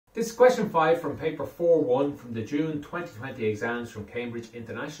This is question 5 from paper 4.1 from the June 2020 exams from Cambridge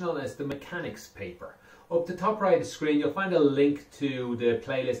International, and it's the mechanics paper. Up the top right of the screen you'll find a link to the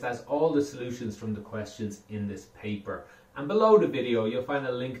playlist that has all the solutions from the questions in this paper. And below the video you'll find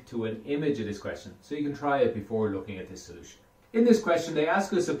a link to an image of this question, so you can try it before looking at this solution. In this question they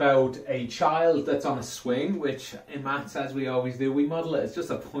ask us about a child that's on a swing, which in maths, as we always do, we model it as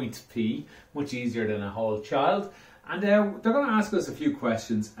just a point P, much easier than a whole child. And they're going to ask us a few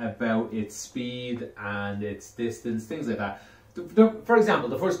questions about its speed and its distance, things like that. For example,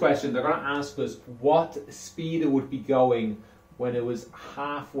 the first question, they're going to ask us what speed it would be going when it was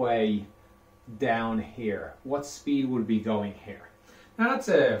halfway down here. What speed would it be going here? Now that's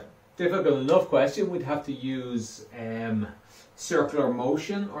a difficult enough question. We'd have to use circular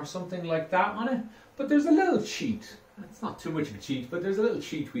motion or something like that on it. But there's a little cheat. It's not too much of a cheat, but there's a little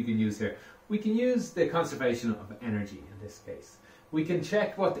cheat we can use here. We can use the conservation of energy in this case. We can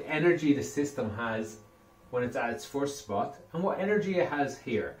check what the energy the system has when it's at its first spot and what energy it has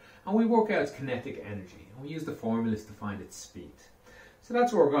here. And we work out its kinetic energy. And we use the formulas to find its speed. So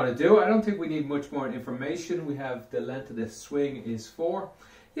that's what we're going to do. I don't think we need much more information. We have the length of the swing is 4.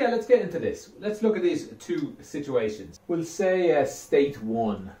 Yeah, let's get into this. Let's look at these two situations. We'll say state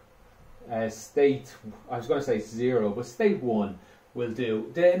 1. I was going to say 0, but state 1. We'll do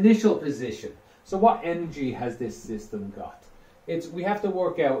the initial position. So what energy has this system got? We have to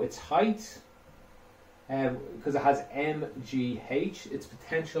work out its height, because it has mgh, its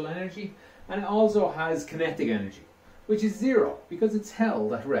potential energy, and it also has kinetic energy, which is 0 because it's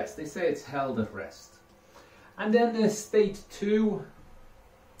held at rest. They say it's held at rest. And then the state 2,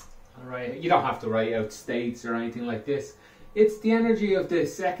 alright, you don't have to write out states or anything like this. It's the energy of the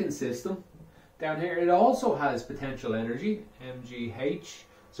second system. Down here it also has potential energy, mgh,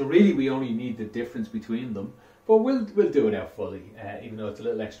 so really we only need the difference between them, but we'll do it out fully, even though it's a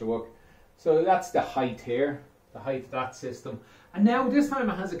little extra work. So that's the height here, the height of that system. And now this time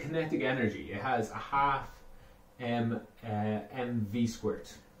it has a kinetic energy. It has a half mv squared.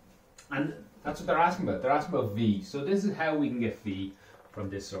 And that's what they're asking about. They're asking about v. So this is how we can get v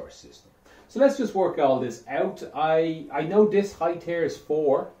from this source system. So let's just work all this out. I know this height here is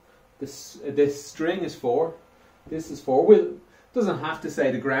 4. This string is 4. This is 4. Doesn't have to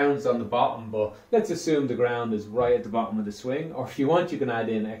say the ground's on the bottom, but let's assume the ground is right at the bottom of the swing. Or if you want, you can add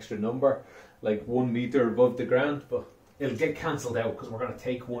in an extra number, like 1 meter above the ground, but it'll get cancelled out because we're going to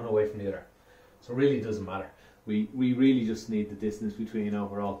take one away from the other. So really it doesn't matter. We really just need the distance between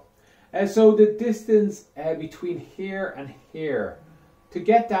overall. So the distance between here and here, to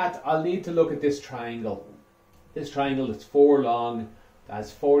get that, I'll need to look at this triangle. This triangle is 4 long.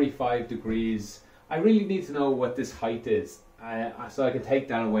 That's 45 degrees. I really need to know what this height is, so I can take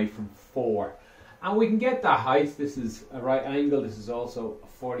that away from 4. And we can get that height. This is a right angle. This is also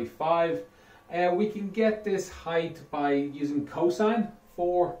 45. We can get this height by using cosine.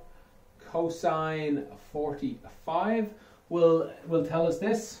 4 cosine 45 will tell us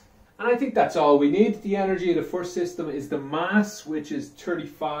this. And I think that's all we need. The energy of the first system is the mass, which is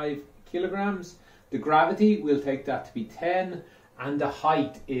 35 kilograms. The gravity, we'll take that to be 10. And the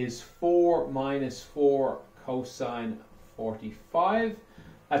height is 4 minus 4 cosine 45.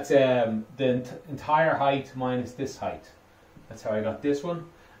 That's the entire height minus this height. That's how I got this one.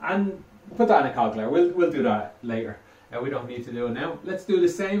 And put that in a calculator. We'll do that later. We don't need to do it now. Let's do the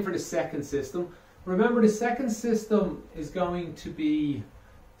same for the second system. Remember, the second system is going to be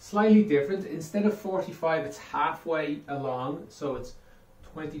slightly different. Instead of 45, it's halfway along. So it's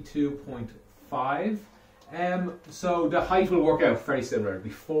 22.5. So the height will work out very similar. It'll be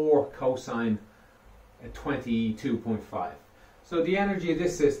 4 cosine 22.5. So the energy of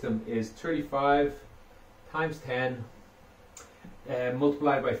this system is 35 times 10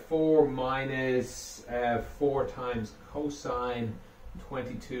 multiplied by 4 minus 4 times cosine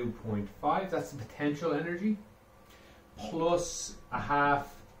 22.5. That's the potential energy. Plus a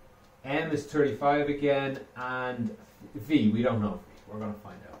half. M is 35 again. And V, we don't know V. We're going to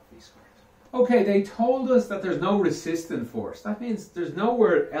find out V squared. Okay, they told us that there's no resistant force. That means there's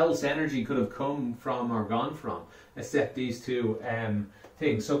nowhere else energy could have come from or gone from except these two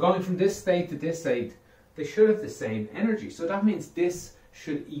things. So going from this state to this state, they should have the same energy. So that means this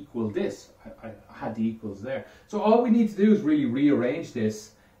should equal this. I had the equals there. So all we need to do is really rearrange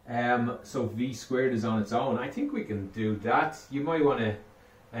this so V squared is on its own. I think we can do that. You might want to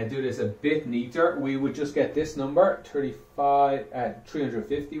do this a bit neater. We would just get this number,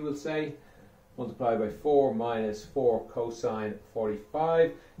 350 we'll say, multiplied by 4 minus 4 cosine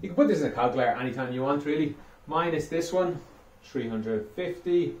 45. You can put this in a calculator anytime you want really. Minus this one,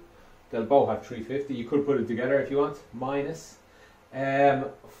 350. They'll both have 350. You could put it together if you want. Minus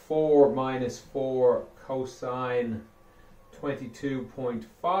 4 minus 4 cosine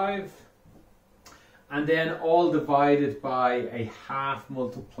 22.5, and then all divided by a half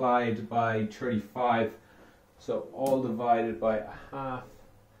multiplied by 35. So all divided by a half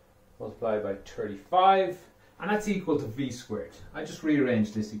multiplied by 35, and that's equal to v squared. I just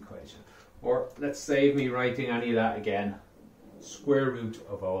rearranged this equation, or let's save me writing any of that again, square root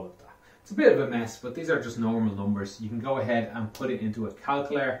of all of that. It's a bit of a mess, but these are just normal numbers. You can go ahead and put it into a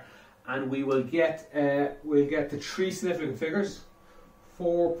calculator, and we will get the three significant figures,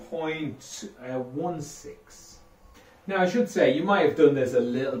 4.16. Now I should say you might have done this a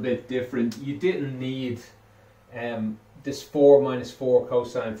little bit different. You didn't need this 4 minus 4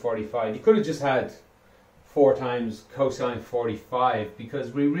 cosine 45. You could have just had 4 times cosine 45,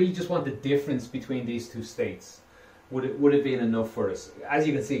 because we really just want the difference between these two states. Would have been enough for us. As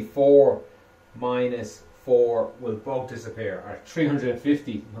you can see, 4 minus 4 will both disappear, or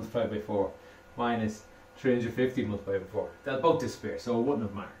 350 multiplied by 4 minus 350 multiplied by 4. They'll both disappear, so it wouldn't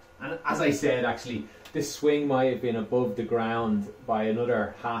have mattered. And as I said, actually, this swing might have been above the ground by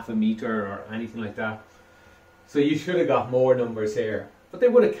another half a meter or anything like that. So you should have got more numbers here, but they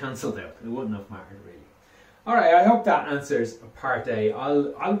would have cancelled out. It wouldn't have mattered really. Alright, I hope that answers part A.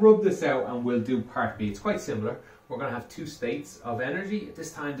 I'll rub this out and we'll do part B. It's quite similar. We're going to have two states of energy.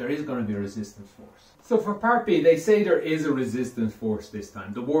 This time there is going to be a resistance force. So for part B, they say there is a resistance force this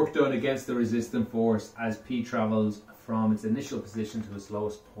time. The work done against the resistance force as P travels from its initial position to its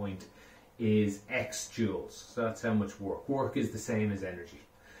lowest point is x joules. So that's how much work. Work is the same as energy.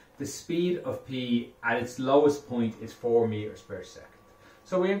 The speed of P at its lowest point is 4 meters per second.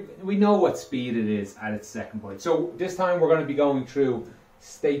 So we know what speed it is at its second point. So this time we're going to be going through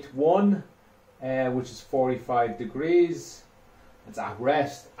state 1, which is 45 degrees. It's at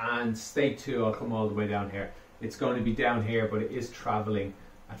rest. And state 2, I'll come all the way down here. It's going to be down here, but it is traveling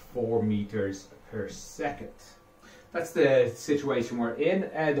at 4 meters per second. That's the situation we're in.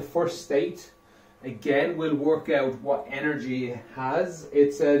 The first state, again, we'll work out what energy it has.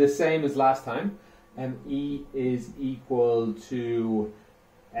 It's the same as last time. E is equal to,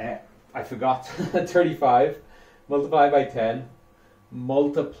 I forgot, 35 multiplied by 10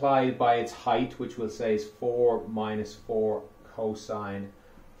 multiplied by its height, which we'll say is 4 minus 4 cosine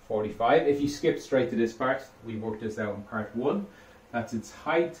 45. If you skip straight to this part, we worked this out in part 1. That's its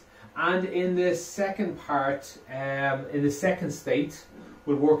height. And in the second part, in the second state,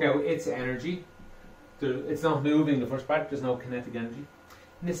 we'll work out its energy. It's not moving the first part, there's no kinetic energy.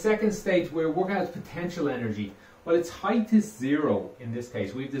 In the second state, we're working out its potential energy. Well, its height is 0 in this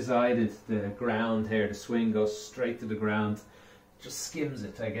case. We've decided the ground here, the swing goes straight to the ground, just skims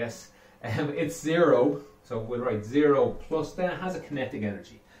it, I guess. It's 0, so we'll write 0 plus, then it has a kinetic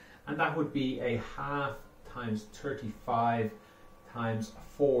energy. And that would be a half times 35 times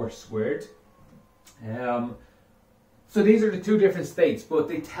 4 squared. So these are the two different states, but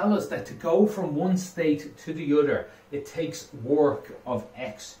they tell us that to go from one state to the other, it takes work of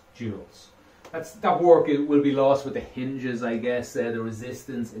x joules. That work will be lost with the hinges, I guess, the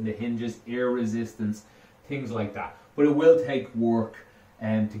resistance in the hinges, air resistance, things like that. But it will take work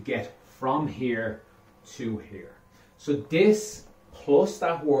to get from here to here. So this plus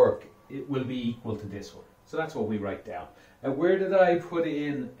that work, it will be equal to this one. So that's what we write down. Where did I put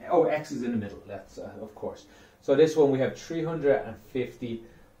in? Oh, x is in the middle, that's of course. So this one we have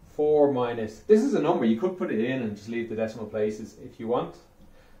 354 minus, this is a number, you could put it in and just leave the decimal places if you want.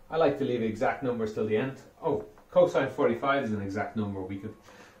 I like to leave exact numbers till the end. Oh, cosine 45 is an exact number.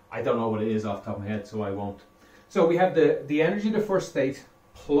 I don't know what it is off the top of my head, so I won't. So we have the energy of the first state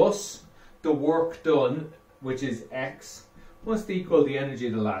plus the work done, which is x, must equal the energy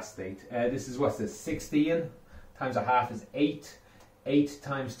of the last state. This is, what's this, 16 times a half is 8. 8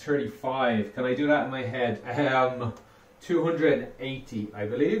 times 35, can I do that in my head? 280, I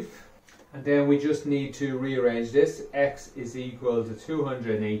believe. And then we just need to rearrange this. X is equal to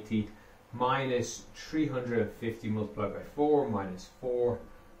 280 minus 350 multiplied by 4 minus 4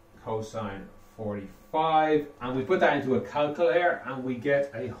 cosine 45. And we put that into a calculator and we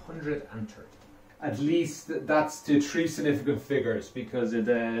get 130. At least that's to three significant figures, because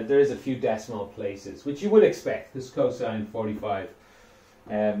there is a few decimal places, which you would expect. This cosine 45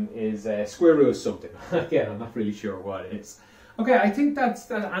 is square root of something. Again, I'm not really sure what it is. Okay, I think that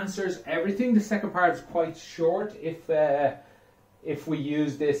answers everything. The second part is quite short. If we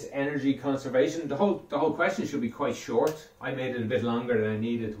use this energy conservation, the whole question should be quite short. I made it a bit longer than I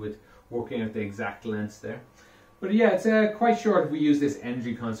needed with working out the exact lengths there. But yeah, it's quite short if we use this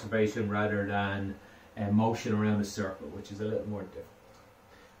energy conservation rather than motion around a circle, which is a little more difficult.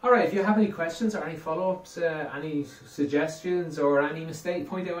 Alright, if you have any questions or any follow-ups, any suggestions or any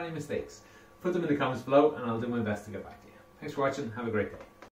point out any mistakes, put them in the comments below and I'll do my best to get back to you. Thanks for watching, have a great day.